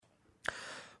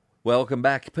Welcome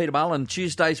back. Peter Mullen.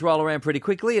 Tuesdays roll around pretty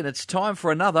quickly and it's time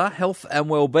for another Health and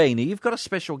Wellbeing. Now, you've got a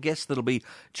special guest that'll be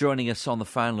joining us on the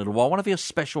phone in a little while. One of your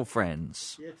special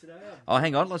friends. Yeah, today. Oh,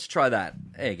 hang on. Let's try that.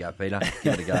 There you go, Peter.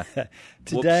 Give it a go.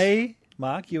 Today,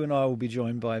 Mark, you and I will be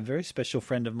joined by a very special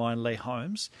friend of mine, Lee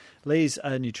Holmes. Lee's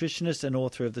a nutritionist and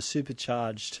author of the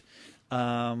Supercharged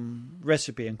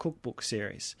recipe and cookbook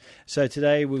series. So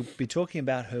today we'll be talking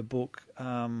about her book,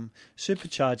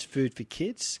 Supercharged Food for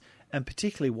Kids, and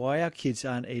particularly why our kids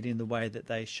aren't eating the way that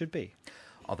they should be.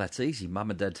 Oh, that's easy. Mum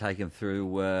and Dad take them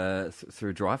through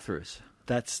drive-thrus.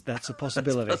 That's a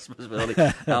possibility. That's a possibility.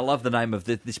 I love the name of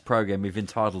this program. We've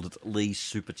entitled it Lee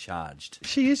Supercharged.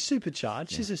 She is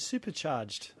supercharged. Yeah. She's a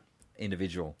supercharged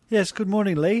individual. Yes. Good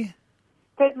morning, Lee.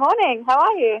 Good morning. How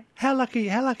are you? How lucky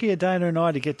are Dana and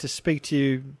I to get to speak to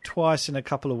you twice in a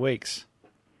couple of weeks?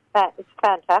 It's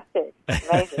fantastic.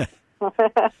 Amazing.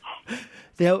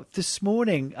 Now, this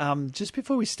morning, just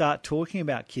before we start talking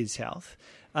about kids' health,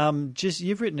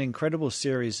 you've written an incredible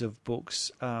series of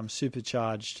books,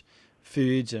 Supercharged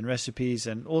Foods and recipes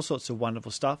and all sorts of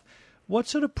wonderful stuff. What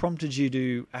sort of prompted you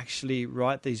to actually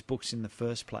write these books in the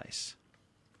first place?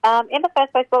 In the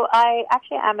first place, well, I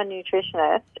actually am a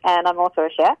nutritionist and I'm also a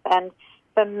chef. And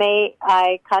for me,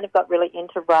 I kind of got really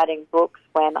into writing books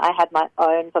when I had my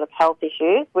own sort of health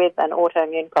issues with an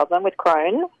autoimmune problem with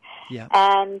Crohn's. Yeah.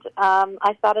 And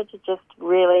I started to just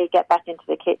really get back into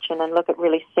the kitchen and look at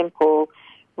really simple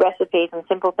recipes and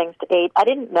simple things to eat. I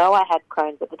didn't know I had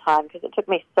Crohn's at the time because it took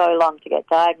me so long to get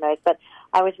diagnosed, but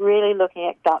I was really looking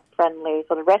at gut-friendly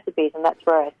sort of recipes, and that's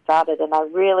where I started, and I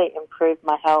really improved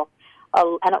my health.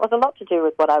 And it was a lot to do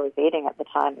with what I was eating at the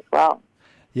time as well.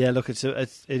 Yeah, look, it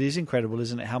is incredible,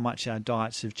 isn't it, how much our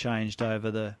diets have changed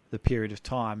over the period of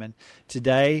time. And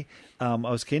today I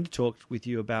was keen to talk with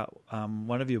you about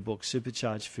one of your books,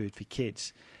 Supercharged Food for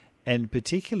Kids, and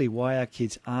particularly why our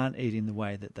kids aren't eating the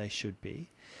way that they should be.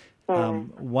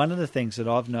 One of the things that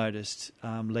I've noticed,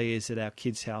 Lee, is that our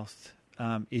kids' health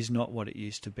is not what it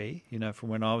used to be. You know, from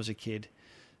when I was a kid,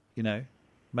 you know,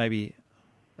 maybe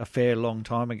a fair long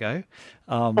time ago,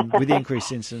 with the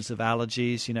increased incidence of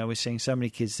allergies. You know, we're seeing so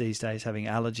many kids these days having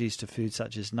allergies to foods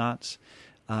such as nuts,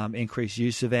 increased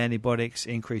use of antibiotics,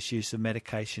 increased use of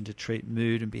medication to treat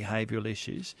mood and behavioural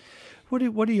issues. What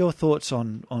are your thoughts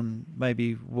on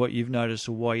maybe what you've noticed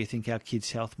or why you think our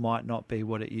kids' health might not be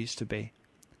what it used to be?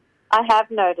 I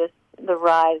have noticed the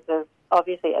rise of,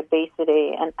 obviously,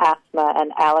 obesity and asthma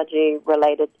and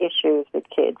allergy-related issues with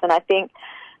kids. And I think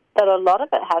that a lot of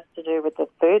it has to do with the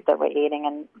food that we're eating.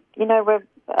 And, you know,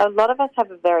 a lot of us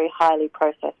have a very highly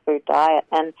processed food diet.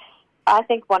 And I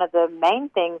think one of the main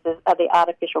things are the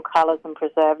artificial colours and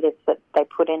preservatives that they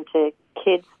put into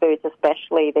kids' foods,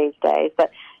 especially these days,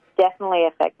 that definitely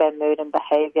affect their mood and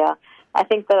behaviour. I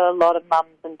think that a lot of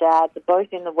mums and dads are both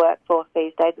in the workforce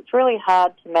these days. It's really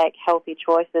hard to make healthy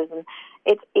choices, and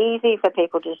it's easy for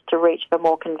people just to reach for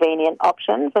more convenient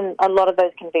options, and a lot of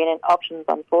those convenient options,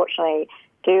 unfortunately,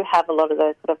 do have a lot of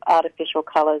those sort of artificial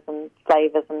colours and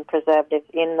flavours and preservatives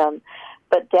in them.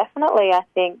 But definitely I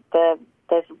think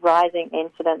there's rising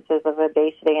incidences of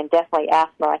obesity and definitely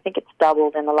asthma. I think it's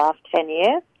doubled in the last 10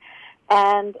 years.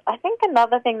 And I think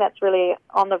another thing that's really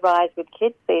on the rise with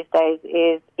kids these days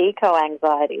is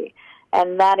eco-anxiety.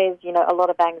 And that is, you know, a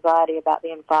lot of anxiety about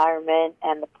the environment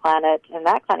and the planet and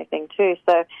that kind of thing too.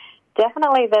 So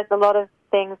definitely there's a lot of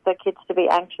things for kids to be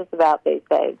anxious about these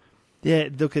days. Yeah,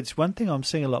 look, it's one thing I'm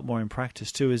seeing a lot more in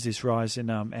practice too is this rise in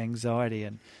anxiety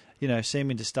and, you know,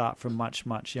 seeming to start from much,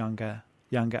 much younger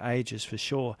ages for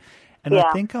sure. And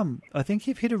yeah. I think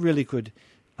you've hit a really good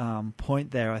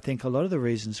point there. I think a lot of the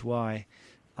reasons why,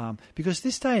 because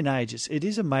this day and age, it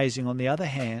is amazing. On the other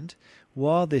hand,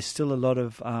 while there's still a lot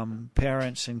of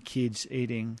parents and kids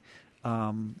eating,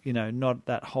 you know, not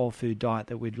that whole food diet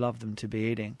that we'd love them to be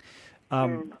eating,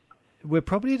 we're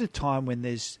probably at a time when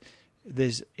there's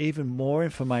even more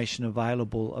information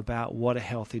available about what a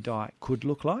healthy diet could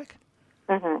look like.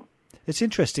 Mm-hmm. It's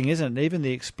interesting, isn't it? Even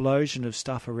the explosion of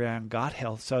stuff around gut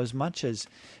health. So as much as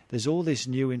there's all this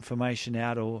new information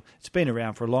out, or it's been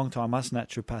around for a long time, us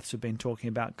naturopaths have been talking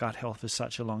about gut health for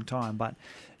such a long time. But,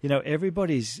 you know,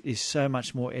 everybody is so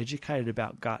much more educated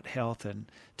about gut health and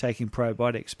taking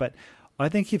probiotics. But I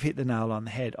think you've hit the nail on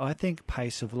the head. I think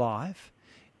pace of life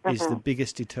is the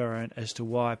biggest deterrent as to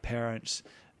why parents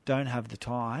don't have the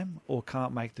time or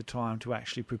can't make the time to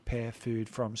actually prepare food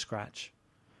from scratch.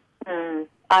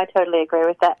 I totally agree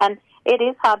with that. And it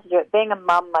is hard to do it. Being a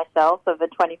mum myself of a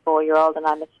 24-year-old and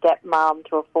I'm a stepmom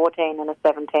to a 14 and a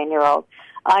 17-year-old,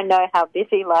 I know how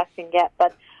busy life can get.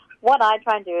 But what I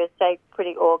try and do is stay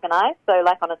pretty organised. So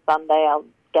like on a Sunday, I'll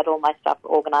get all my stuff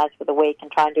organised for the week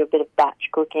and try and do a bit of batch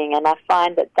cooking, and I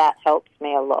find that helps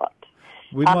me a lot.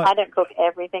 I don't cook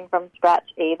everything from scratch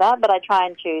either, but I try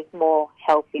and choose more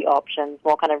healthy options,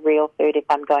 more kind of real food if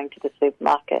I'm going to the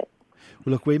supermarket.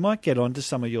 Well, look, we might get on to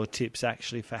some of your tips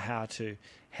actually for how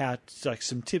like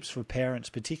some tips for parents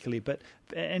particularly, but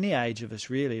any age of us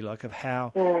really, like of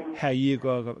how you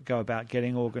go about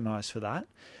getting organised for that.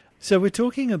 So we're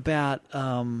talking about,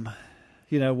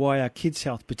 why our kids'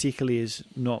 health particularly is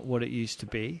not what it used to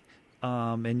be,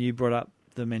 and you brought up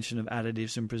the mention of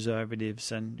additives and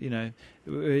preservatives, and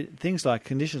things like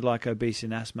conditions like obesity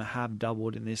and asthma have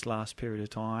doubled in this last period of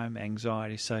time,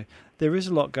 anxiety. So there is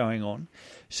a lot going on.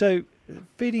 So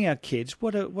feeding our kids,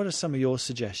 what are some of your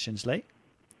suggestions, Lee?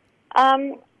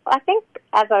 I think,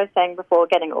 as I was saying before,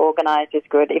 getting organised is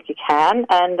good if you can.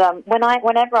 And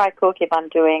whenever I cook, if I'm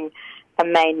doing a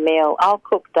main meal, I'll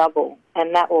cook double,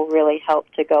 and that will really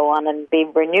help to go on and be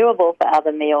renewable for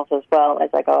other meals as well as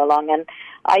I go along. And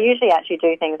I usually actually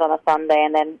do things on a Sunday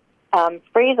and then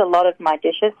freeze a lot of my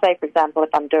dishes. Say, for example, if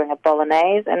I'm doing a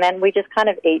bolognese, and then we just kind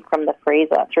of eat from the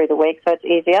freezer through the week, so it's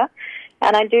easier.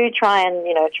 And I do try and,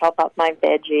 chop up my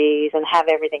veggies and have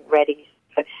everything ready.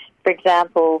 So, for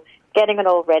example, getting it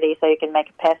all ready so you can make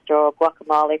a pesto or a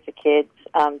guacamole for kids.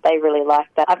 They really like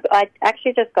that. I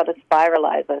actually just got a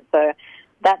spiralizer, so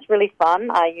that's really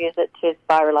fun. I use it to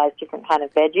spiralize different kind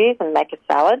of veggies and make a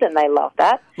salad, and they love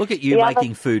that. Look at you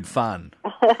making food fun.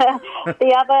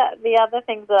 The other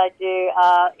things that I do,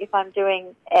 if I'm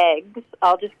doing eggs,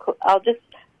 I'll just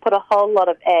put a whole lot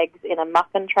of eggs in a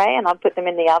muffin tray, and I'll put them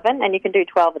in the oven, and you can do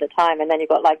 12 at a time, and then you've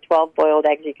got like 12 boiled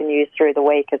eggs you can use through the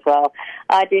week as well.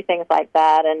 I do things like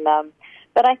that, and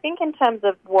but I think in terms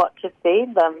of what to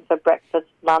feed them for breakfast,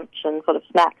 lunch, and sort of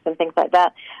snacks and things like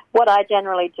that, what I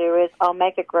generally do is I'll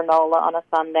make a granola on a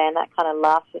Sunday, and that kind of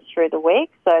lasts us through the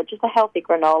week. So just a healthy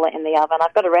granola in the oven.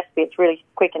 I've got a recipe. It's really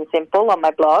quick and simple on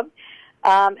my blog.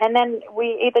 And then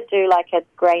we either do like a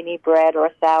grainy bread or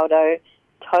a sourdough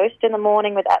toast in the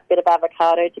morning with that bit of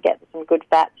avocado to get some good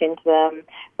fats into them.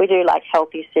 We do like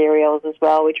healthy cereals as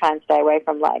well. We try and stay away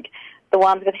from like the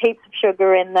ones with heaps of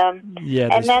sugar in them. Yeah,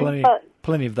 there's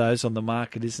plenty of those on the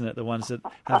market, isn't it? The ones that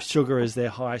have sugar as their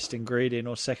highest ingredient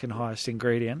or second highest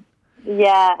ingredient.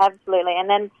 Yeah, absolutely. And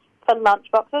then for lunch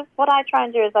boxes, what I try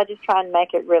and do is I just try and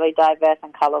make it really diverse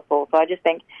and colourful. So I just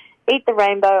think, eat the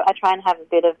rainbow. I try and have a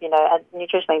bit of, a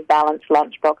nutritionally balanced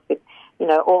lunchbox with,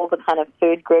 all the kind of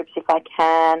food groups if I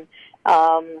can.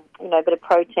 A bit of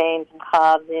protein, some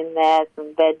carbs in there,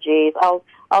 some veggies.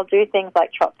 I'll do things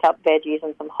like chopped up veggies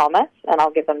and some hummus, and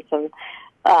I'll give them some.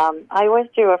 I always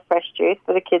do a fresh juice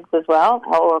for the kids as well,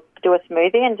 or do a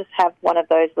smoothie and just have one of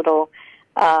those little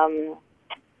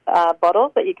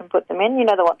bottles that you can put them in.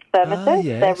 The thermoses.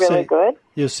 Yeah. They're really good.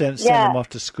 You'll send them off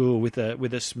to school with a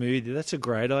smoothie. That's a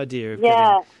great idea of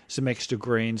getting some extra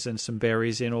greens and some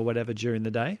berries in or whatever during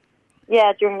the day.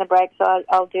 Yeah, during the break, so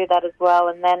I'll do that as well,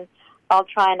 and then I'll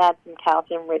try and add some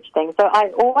calcium-rich things. So I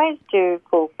always do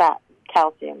full-fat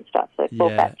calcium stuff, so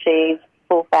full-fat cheese,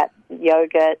 full-fat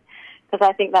yogurt, because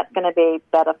I think that's going to be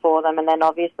better for them. And then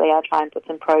obviously I try and put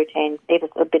some protein, either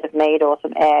a bit of meat or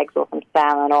some eggs or some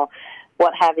salmon or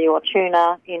what have you, or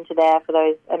tuna into there for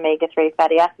those omega-3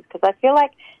 fatty acids, because I feel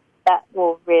like that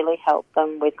will really help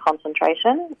them with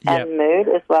concentration and mood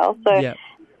as well. So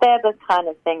they're the kind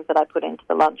of things that I put into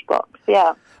the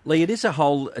lunchbox, Lee, it is a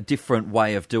whole different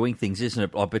way of doing things, isn't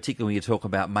it? Particularly when you talk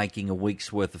about making a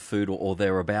week's worth of food or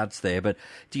thereabouts there. But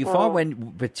do you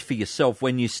find for yourself,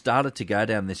 when you started to go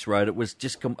down this road, it was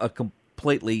just a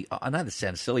completely, I know this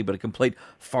sounds silly, but a complete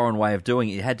foreign way of doing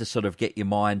it? You had to sort of get your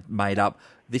mind made up.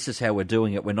 This is how we're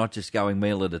doing it. We're not just going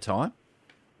meal at a time.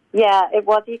 Yeah, it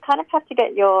was. You kind of have to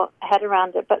get your head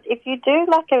around it. But if you do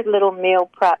like a little meal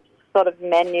prep sort of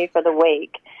menu for the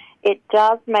week, it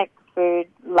does make food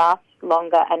last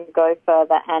longer and go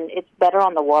further, and it's better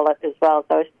on the wallet as well.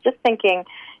 So it's just thinking,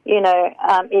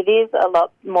 it is a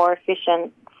lot more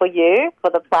efficient for you, for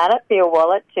the planet, for your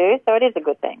wallet too, so it is a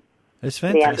good thing. It's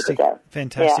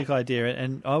fantastic idea,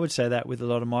 and I would say that with a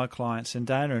lot of my clients, and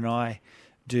Dana and I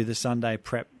do the Sunday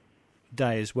prep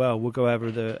day as well. We'll go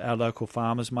over to our local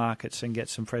farmers markets and get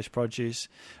some fresh produce.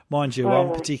 Mind you,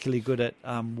 I'm particularly good at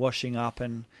washing up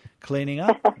and cleaning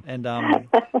up, and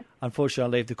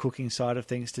unfortunately I leave the cooking side of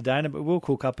things to Dana, but we'll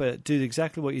do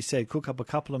exactly what you said, cook up a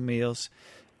couple of meals.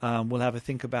 We'll have a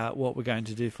think about what we're going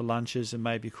to do for lunches and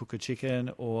maybe cook a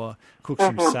chicken or cook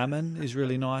some salmon is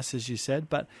really nice, as you said.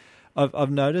 But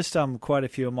I've noticed quite a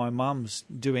few of my mums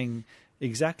doing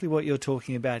exactly what you're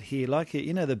talking about here, like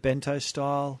the bento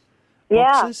style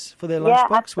boxes for their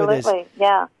lunchbox, where there's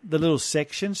the little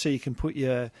section, so you can put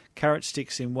your carrot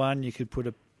sticks in one, you could put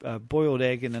a a boiled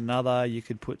egg in another. You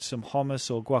could put some hummus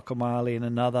or guacamole in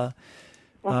another.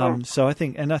 So I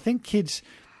think kids,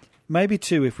 maybe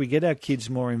too, if we get our kids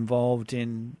more involved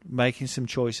in making some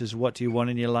choices, what do you want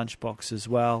in your lunchbox as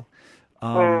well?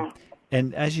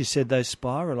 And as you said, those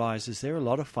spiralizers, they're a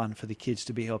lot of fun for the kids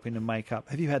to be helping to make up.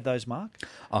 Have you had those, Mark?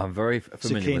 I'm very familiar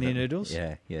with them. Zucchini noodles?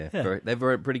 Yeah.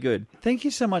 They're pretty good. Thank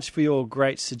you so much for your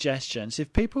great suggestions.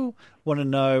 If people want to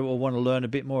know or want to learn a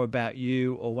bit more about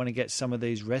you or want to get some of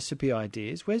these recipe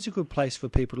ideas, where's a good place for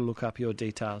people to look up your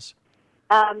details?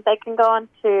 They can go on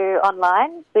to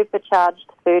online,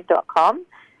 superchargedfood.com.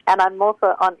 And I'm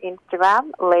also on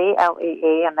Instagram, Lee,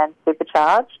 Lee, and then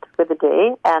Supercharged with a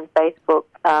D, and Facebook,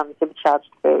 Supercharged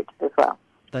Food as well.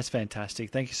 That's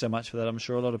fantastic. Thank you so much for that. I'm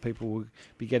sure a lot of people will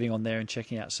be getting on there and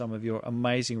checking out some of your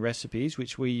amazing recipes,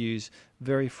 which we use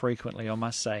very frequently, I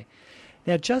must say.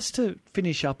 Now, just to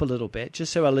finish up a little bit,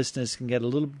 just so our listeners can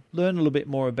learn a little bit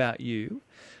more about you,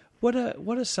 what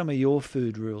are some of your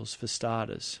food rules for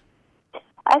starters?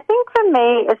 I think for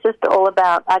me, it's just all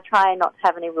about, I try not to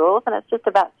have any rules, and it's just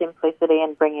about simplicity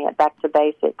and bringing it back to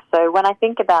basics. So when I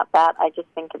think about that, I just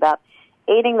think about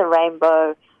eating the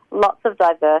rainbow, lots of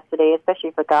diversity,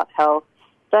 especially for gut health.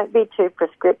 Don't be too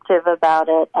prescriptive about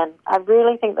it, and I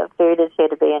really think that food is here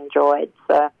to be enjoyed.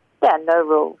 So, yeah, no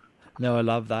rules. No, I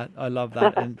love that.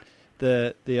 And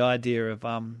the idea of,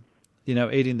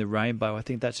 eating the rainbow, I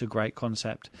think that's a great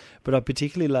concept. But I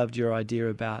particularly loved your idea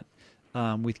about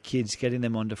with kids, getting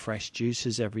them onto fresh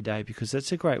juices every day, because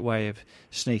that's a great way of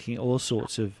sneaking all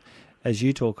sorts of, as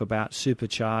you talk about,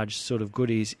 supercharged sort of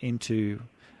goodies into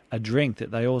a drink that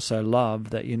they also love,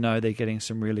 that they're getting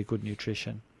some really good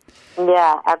nutrition.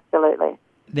 Yeah, absolutely.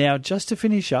 Now, just to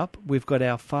finish up, we've got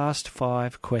our Fast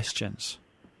 5 questions.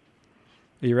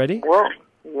 Are you ready? Well,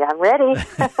 yeah, I'm ready.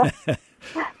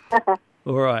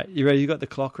 All right. You ready? You got the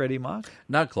clock ready, Mark?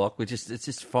 No clock. It's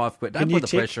just 5 questions. Don't put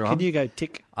the pressure on. Can you go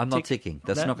tick? I'm not ticking.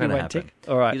 That's not going to happen. Tick?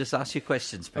 All right. You just ask your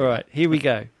questions, Peter. All right. Here we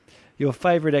go. Your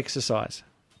favourite exercise?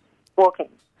 Walking.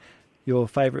 Your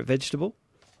favourite vegetable?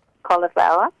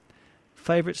 Cauliflower.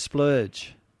 Favourite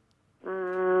splurge?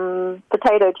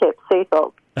 Potato chips, sea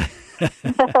salt.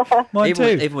 Mine too.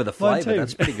 Even with a flavour,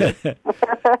 that's pretty good.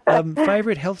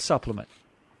 Favourite health supplement?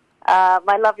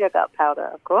 My Love Your Gut powder,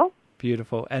 of course.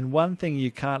 Beautiful. And one thing you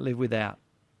can't live without?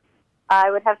 I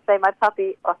would have to say my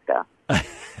puppy, Oscar.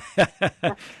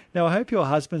 Now, I hope your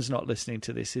husband's not listening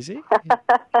to this, is he?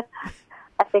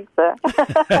 I think so.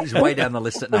 He's way down the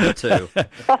list at number 2.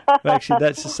 Actually,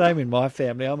 that's the same in my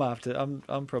family.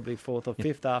 I'm probably 4th or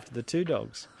 5th after the 2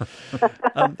 dogs.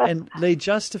 And Lee,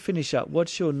 just to finish up,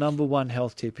 what's your number one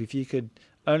health tip? If you could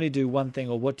only do one thing,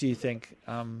 or what do you think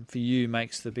for you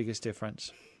makes the biggest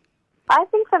difference? I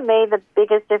think for me the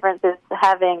biggest difference is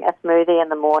having a smoothie in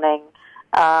the morning.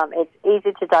 It's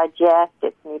easy to digest,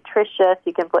 it's nutritious,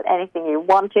 you can put anything you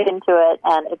want into it,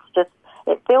 and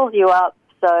it fills you up.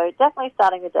 So definitely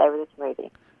starting the day with a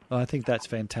smoothie. Well, I think that's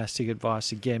fantastic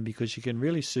advice again, because you can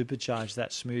really supercharge that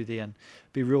smoothie and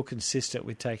be real consistent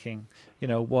with taking,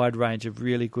 a wide range of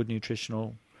really good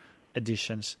nutritional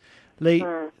additions. Lee,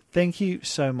 thank you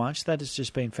so much. That has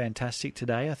just been fantastic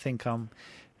today. I think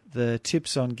the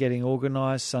tips on getting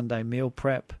organised, Sunday meal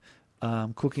prep,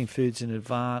 cooking foods in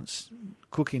advance,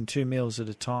 cooking 2 meals at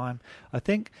a time. I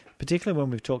think particularly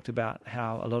when we've talked about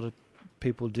how a lot of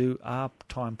people are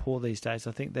time poor these days,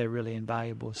 I think they're really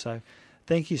invaluable. So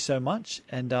thank you so much,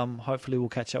 and hopefully we'll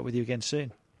catch up with you again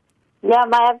soon. Yeah,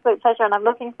 my absolute pleasure, and I'm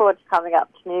looking forward to coming up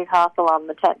to Newcastle on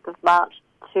the 10th of March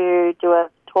to do a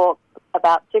talk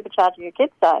about supercharging your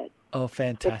kids' diet. Oh,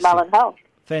 fantastic. With Mullen Health.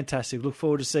 Fantastic. Look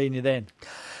forward to seeing you then.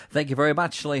 Thank you very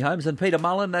much, Lee Holmes. And Peter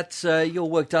Mullen, that's your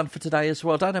work done for today as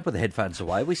well. Don't put the headphones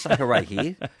away. We say hooray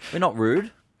here. We're not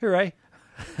rude. Hooray.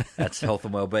 That's Health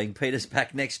and Wellbeing. Peter's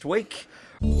back next week.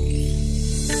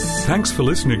 Thanks for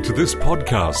listening to this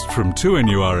podcast from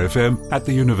 2NURFM at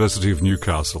the University of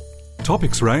Newcastle.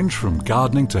 Topics range from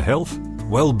gardening to health,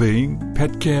 well-being,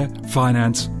 pet care,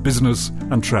 finance, business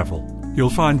and travel. You'll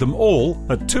find them all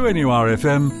at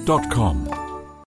 2NURFM.com.